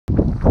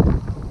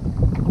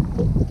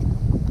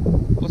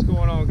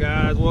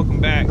guys? Welcome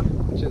back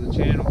to the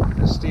channel.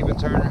 This is Steven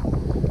Turner.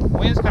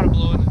 Wind's kind of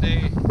blowing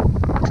today.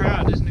 I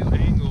tried this new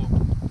angle,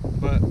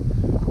 but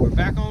we're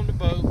back on the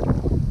boat.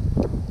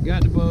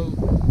 Got the boat.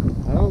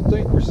 I don't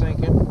think we're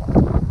sinking,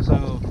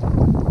 so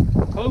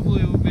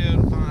hopefully we'll be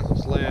able to find some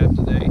slabs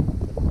today.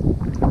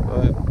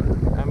 But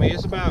I mean,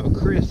 it's about a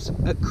crisp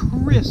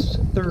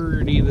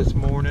 30 this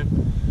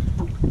morning.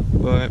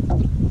 But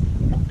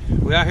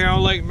we out here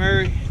on Lake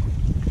Murray.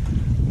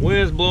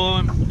 Wind's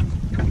blowing.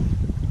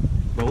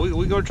 But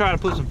we're gonna try to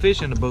put some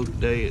fish in the boat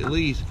today, at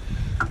least.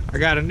 I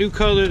got a new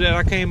color that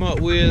I came up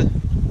with.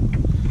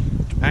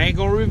 I ain't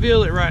gonna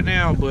reveal it right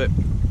now, but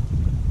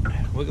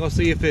we're gonna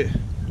see if it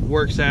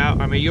works out.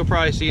 I mean, you'll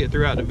probably see it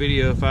throughout the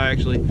video if I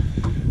actually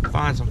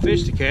find some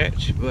fish to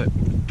catch. But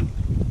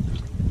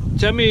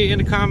tell me in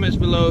the comments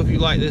below if you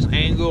like this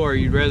angle or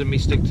you'd rather me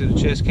stick to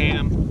the chest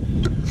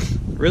cam.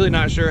 Really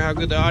not sure how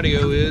good the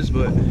audio is,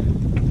 but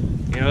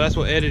you know, that's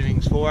what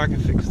editing's for. I can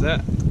fix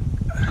that.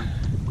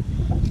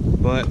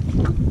 But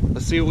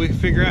let's see what we can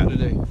figure out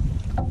today.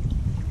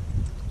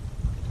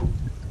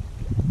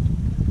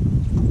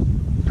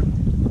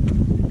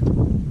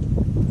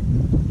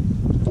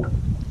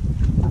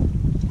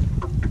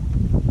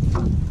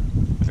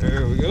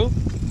 There we go.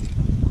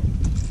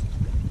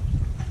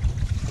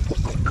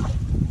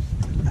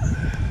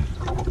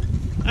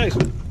 Nice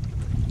one.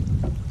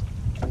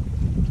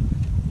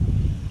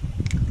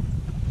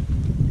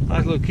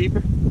 Nice little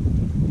keeper.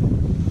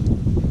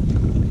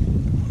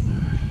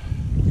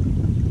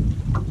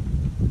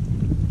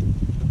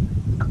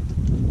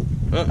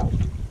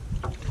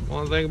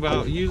 One thing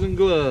about using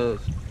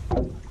gloves,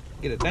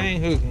 get a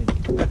dang hooking.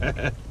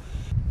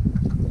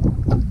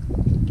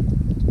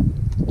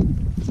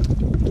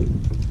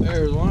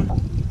 There's one.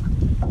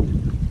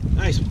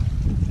 Nice one.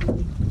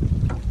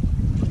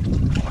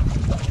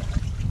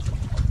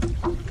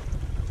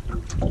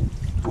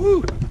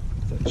 Woo!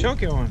 It's a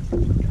chunky one.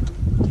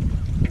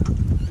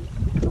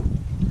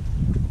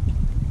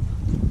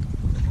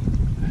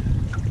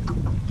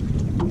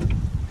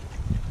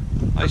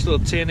 Nice little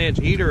 10-inch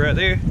eater right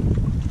there.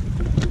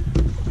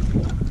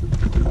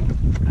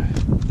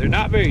 They're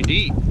not very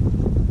deep.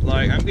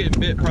 Like, I'm getting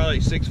bit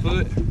probably 6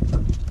 foot.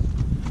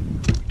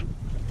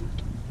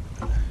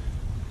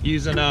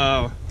 Using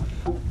a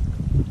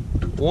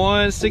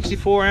 1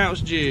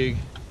 64-ounce jig.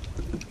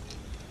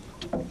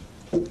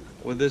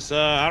 With this,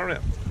 I don't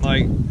know,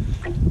 like,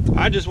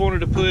 I just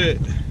wanted to put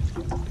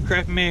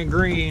Crappie Man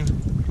green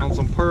on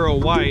some pearl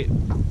white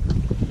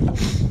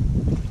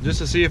just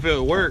to see if it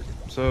would work.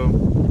 So,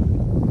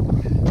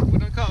 we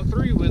done caught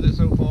 3 with it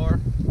so far.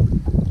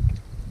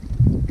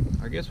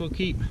 I guess we'll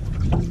keep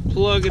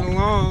plugging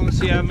along and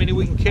see how many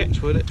we can catch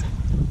with it.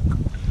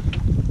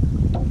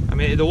 I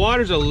mean, the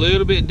water's a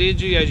little bit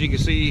dingy, as you can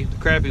see. The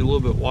crappie's a little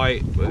bit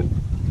white, but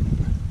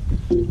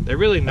they're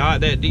really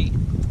not that deep,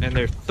 and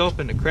they're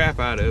thumping the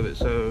crap out of it.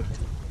 So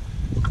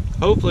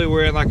hopefully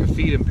we're in like a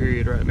feeding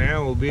period right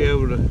now. We'll be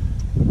able to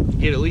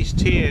get at least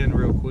 10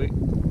 real quick.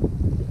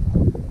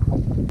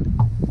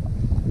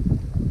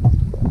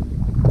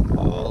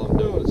 All I'm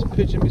doing is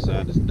pitching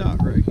beside this dock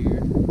right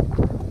here,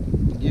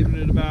 giving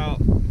it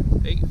about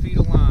 8 feet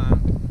of line,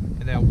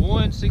 and that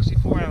 1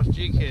 64-ounce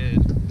jig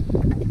head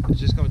is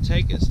just going to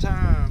take its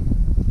time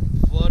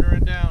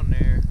fluttering down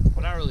there.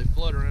 Well, not really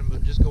fluttering,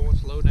 but just going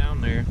slow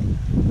down there.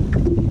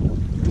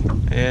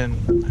 And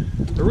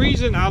the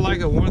reason I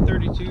like a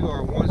 132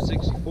 or a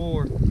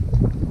 164,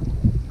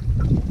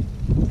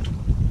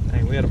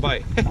 dang, we had a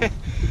bite.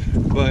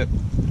 But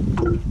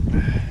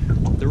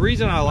the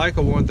reason I like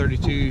a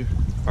 132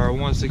 or a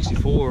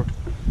 164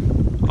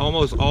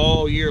 almost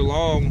all year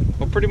long,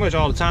 well, pretty much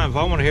all the time, if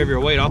I want a heavier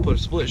weight, I'll put a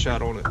split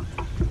shot on it,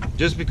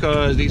 just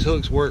because these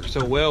hooks work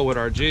so well with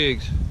our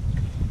jigs.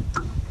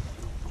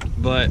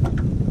 But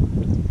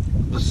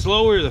the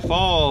slower the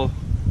fall,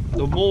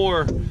 the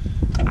more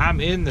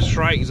I'm in the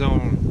strike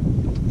zone,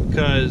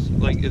 because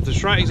like if the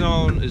strike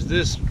zone is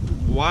this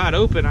wide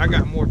open, I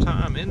got more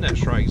time in that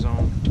strike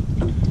zone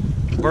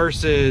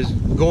versus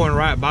going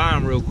right by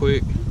them real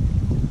quick.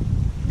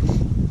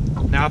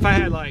 Now if I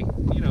had, like,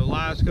 you know,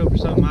 live scope or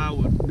something, I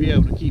would be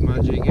able to keep my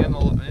jig in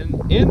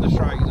the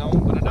strike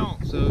zone, but I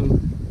don't. So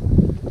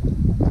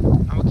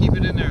I'm gonna keep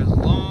it in there as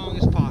long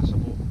as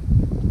possible.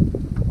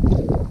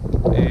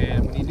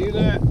 And when you do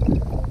that,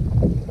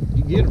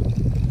 you get them.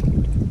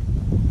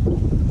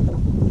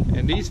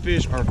 And these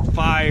fish are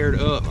fired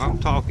up. I'm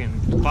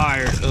talking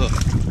fired up.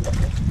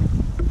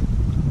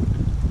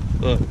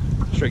 Look,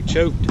 straight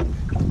choked.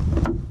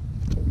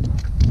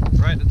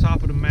 Right at the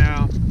top of the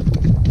mouth.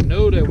 I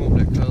know they want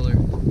that color.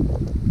 Boom.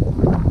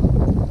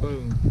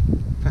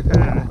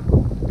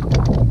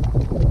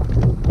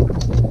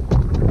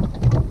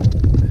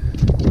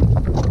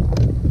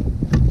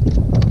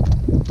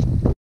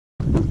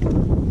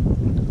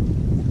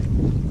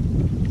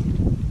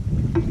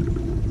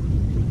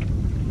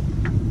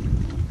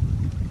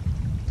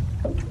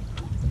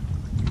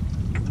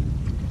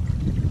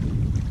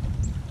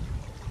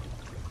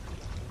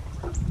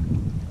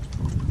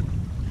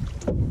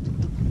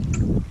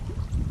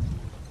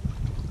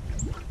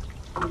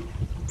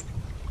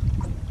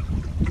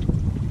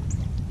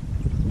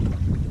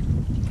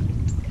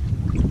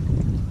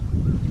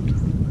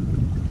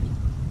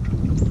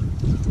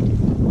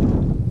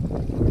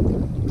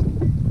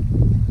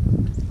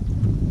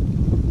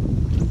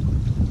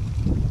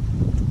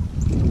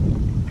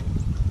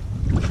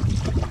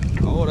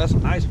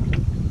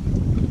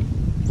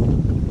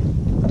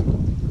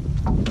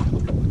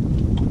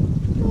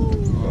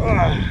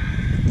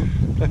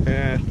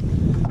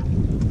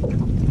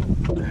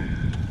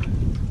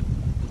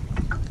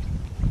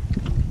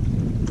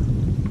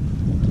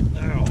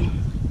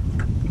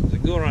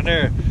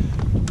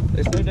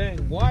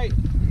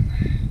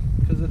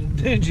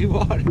 stingy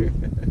water.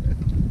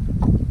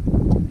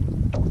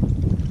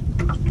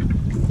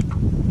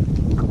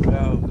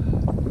 Well,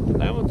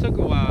 that one took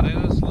a while.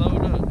 It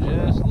slowed up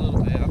just a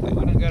little bit. I think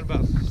we done got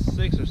about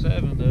 6 or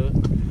 7 though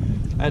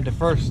at the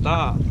first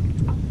stop.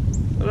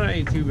 But that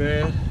ain't too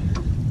bad.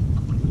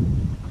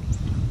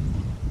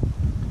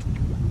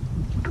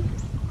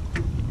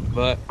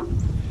 But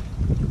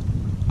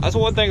that's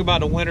one thing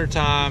about the winter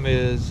time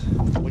is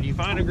when you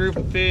find a group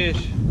of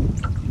fish,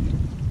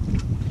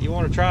 you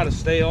want to try to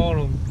stay on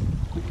them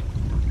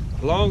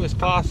as long as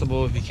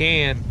possible if you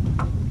can.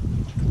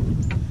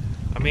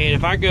 I mean,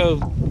 if I go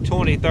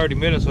 20-30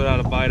 minutes without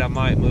a bite, I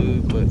might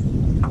move, but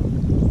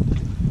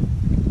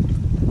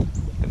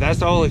if that's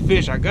the only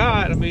fish I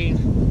got, I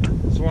mean,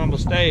 that's where I'm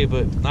gonna stay.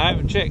 But I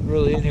haven't checked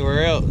really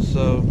anywhere else,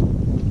 so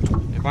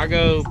if I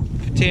go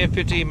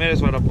 10-15 minutes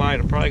without a bite,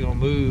 I'm probably gonna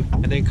move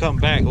and then come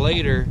back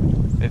later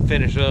and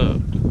finish up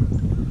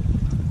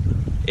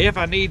if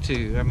I need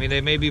to. I mean,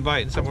 they may be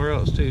biting somewhere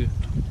else too.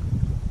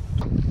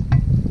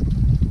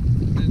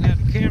 Didn't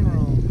have the camera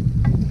on.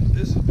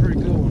 This is a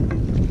pretty cool one.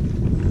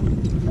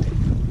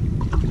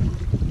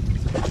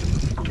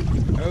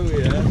 Oh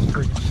yeah, that's a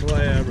freaking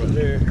slab right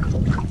there.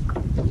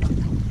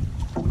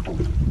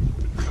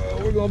 Oh,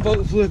 we're gonna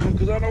boat flip him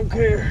because I don't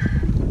care.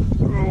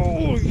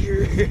 Oh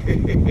yeah.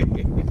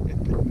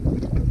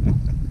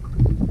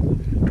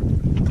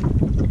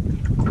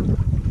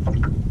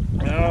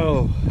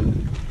 Oh,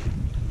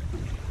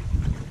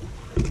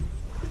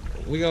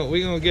 we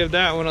gonna give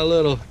that one a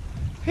little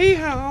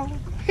hee-haw,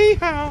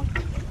 hee-haw.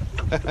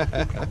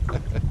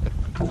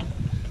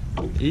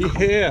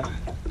 Yeah.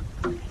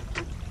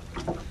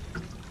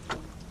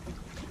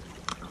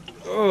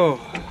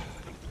 Oh,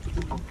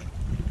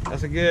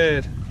 that's a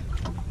good,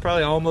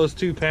 probably almost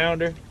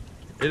 2-pounder.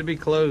 It'll be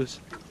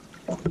close.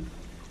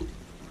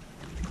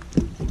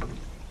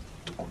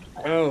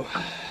 Oh.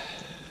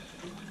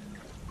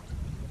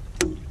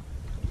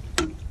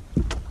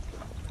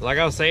 Like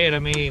I was saying, I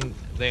mean,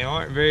 they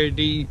aren't very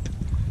deep.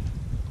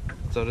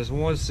 So this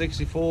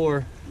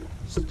 164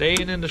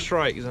 staying in the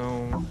strike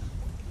zone.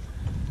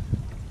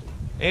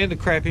 And the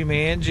Crappie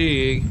man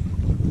jig.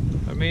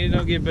 I mean, it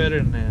don't get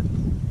better than that.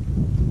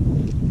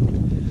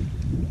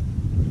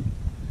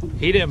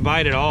 He didn't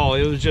bite at all,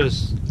 it was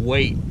just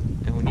weight.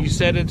 And when you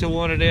set into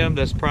one of them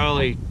that's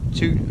probably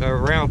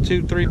around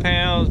 2-3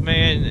 pounds,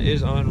 man,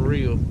 it's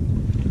unreal.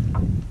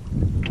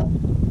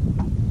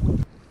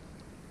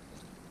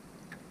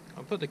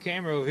 Put the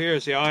camera over here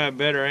so y'all have a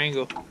better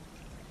angle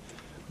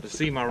to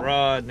see my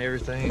rod and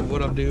everything,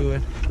 what I'm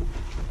doing.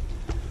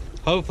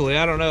 Hopefully,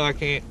 I don't know, I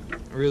can't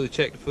really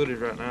check the footage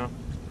right now.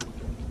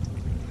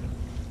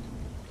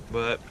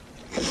 But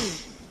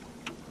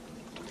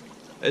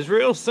it's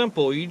real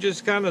simple. You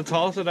just kind of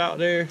toss it out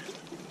there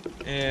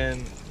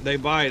and they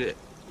bite it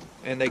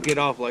and they get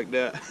off like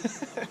that.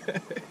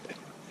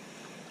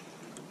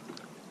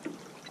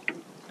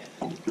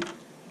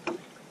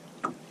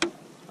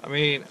 I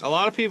mean, a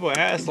lot of people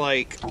ask,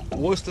 like,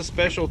 what's the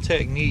special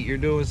technique? You're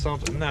doing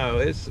something. No,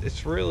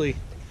 it's really,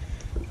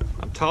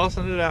 I'm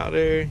tossing it out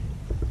there.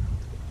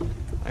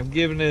 I'm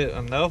giving it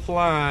enough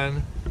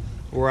line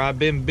where I've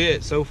been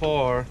bit so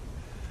far,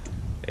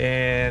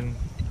 and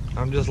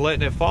I'm just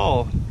letting it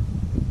fall.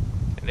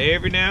 And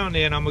every now and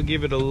then I'm gonna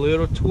give it a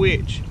little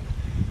twitch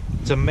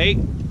to make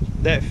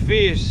that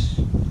fish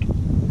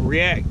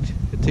react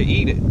to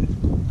eat it.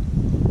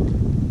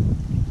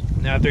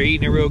 Now, if they're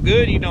eating it real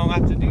good, you don't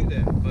have to do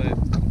that. But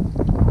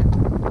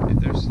if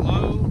they're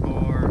slow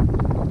or,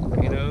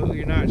 you know,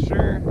 you're not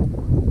sure,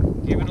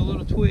 give it a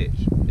little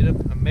twitch. It'll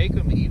make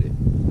them eat it.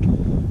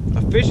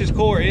 A fish's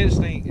core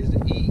instinct is to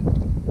eat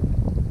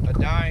a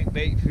dying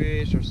bait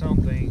fish or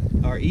something,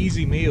 or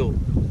easy meal.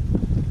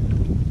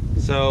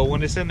 So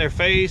when it's in their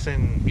face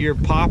and you're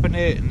popping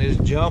it and it's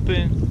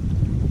jumping,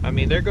 I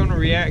mean, they're going to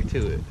react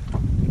to it.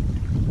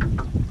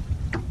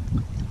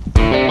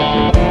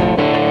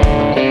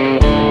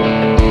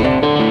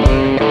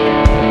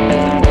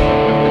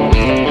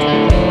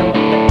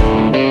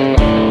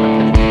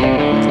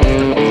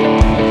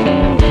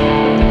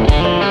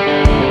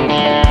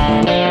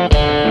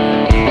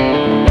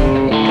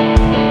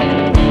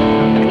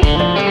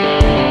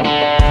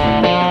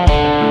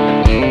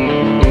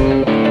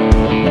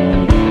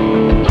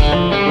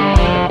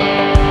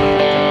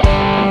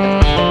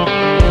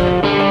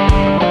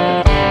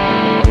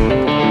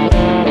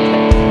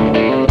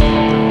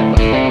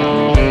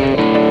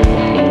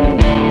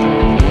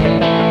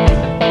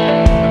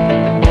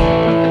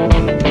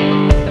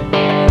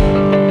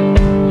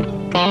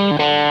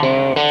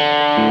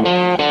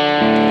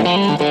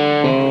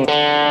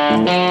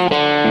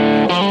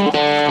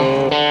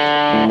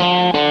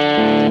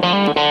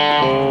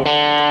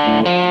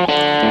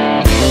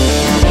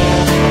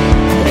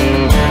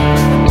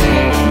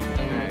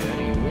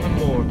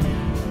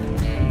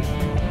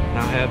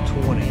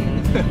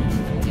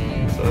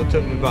 So it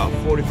took me about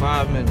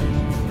 45 minutes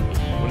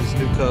with this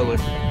new color.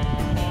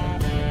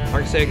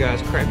 Like I said,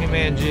 guys,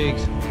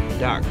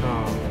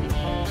 crappiemanjigs.com.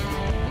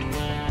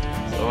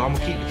 So I'm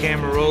gonna keep the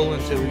camera rolling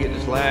until we get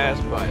this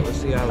last bite.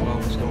 Let's see how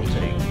long it's gonna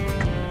take.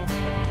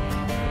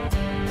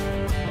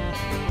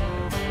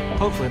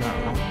 Hopefully not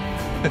wrong.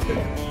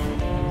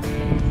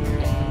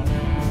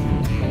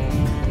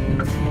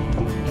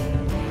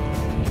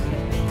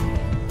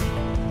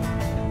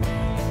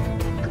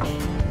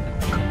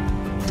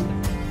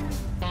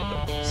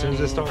 As soon as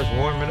it starts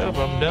warming up,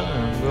 I'm done.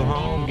 I'm gonna go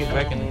home, get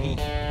back in the heat.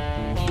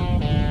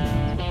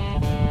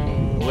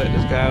 I'll let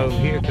this guy over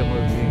here come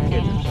over here and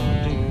catch him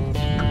some too.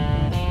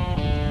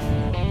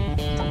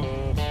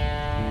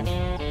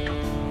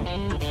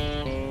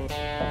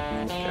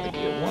 Gotta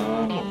get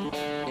one more.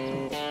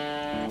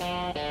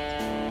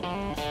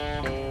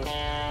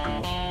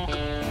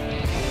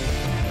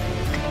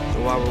 So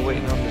while we're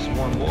waiting on this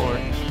one more,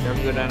 y'all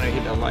go down there and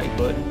hit that like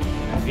button.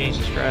 If you ain't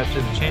subscribed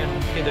to the channel,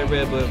 hit that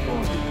red button for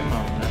me. Come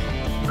on now.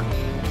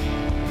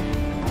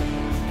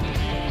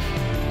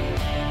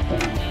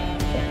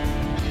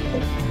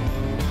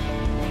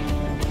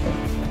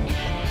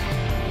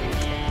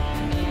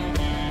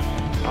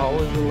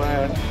 Always the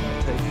last one.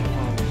 Take some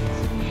on.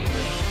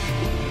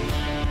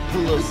 Put a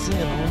little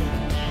sin on it.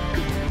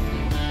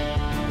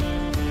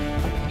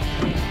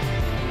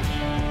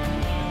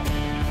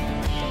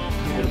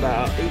 Get it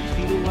about 8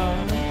 feet of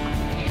line.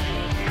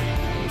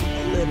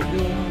 Let it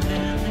go on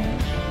down there.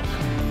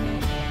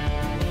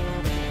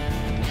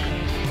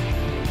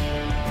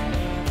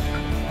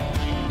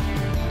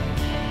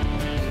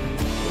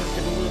 Work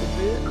it a little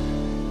bit.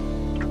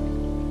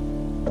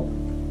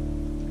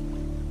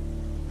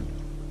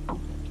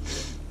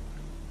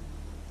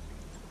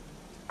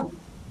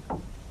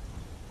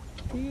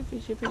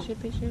 Fishy, fishy,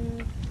 fishy.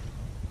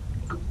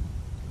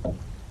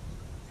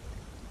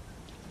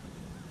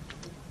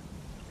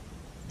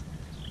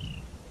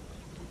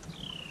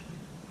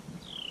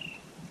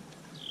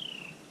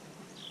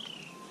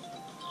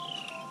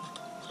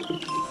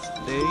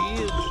 There he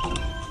is.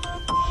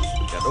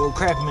 Got the old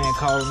Crappie man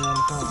calling me on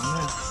the phone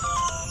now.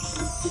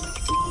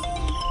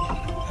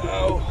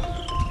 Oh,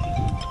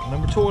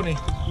 number 20.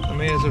 Let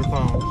me answer the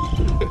phone.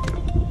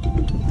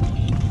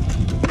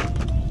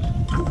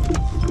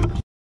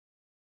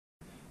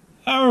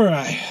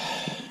 Alright,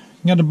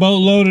 got the boat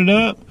loaded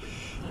up.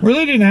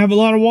 Really didn't have a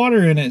lot of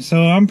water in it,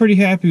 so I'm pretty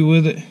happy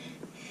with it.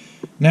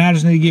 Now I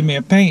just need to get me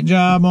a paint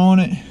job on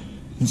it,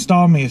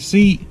 install me a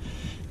seat.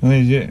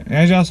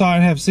 As y'all saw, I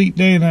didn't have a seat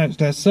day, and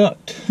that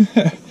sucked.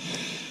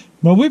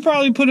 But we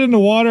probably put in the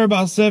water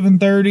about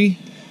 7:30,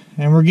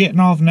 and we're getting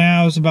off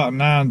now. It's about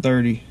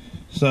 9:30.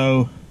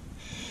 So,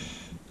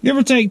 give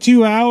or take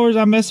 2 hours.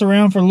 I messed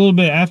around for a little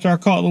bit after I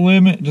caught the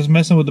limit, just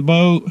messing with the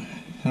boat.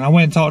 And I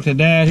went and talked to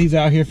Dad. He's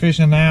out here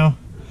fishing now.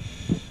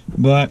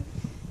 But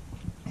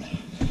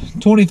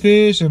 20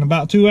 fish in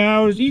about 2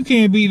 hours, you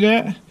can't beat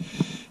that.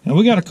 And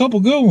we got a couple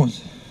good ones.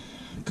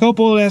 A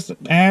couple that's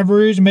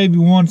average, maybe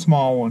one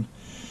small one.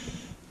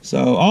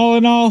 So all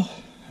in all,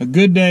 a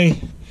good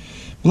day.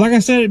 But like I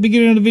said at the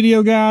beginning of the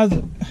video, guys,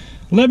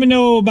 let me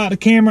know about the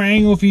camera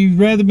angle. If you'd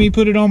rather me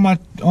put it on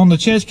the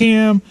chest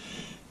cam,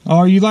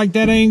 or you like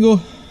that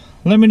angle,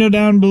 let me know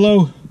down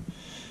below.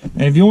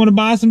 And if you want to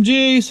buy some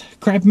jigs,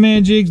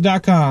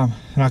 crappiemanjigs.com.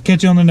 And I'll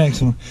catch you on the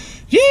next one.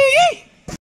 Yee!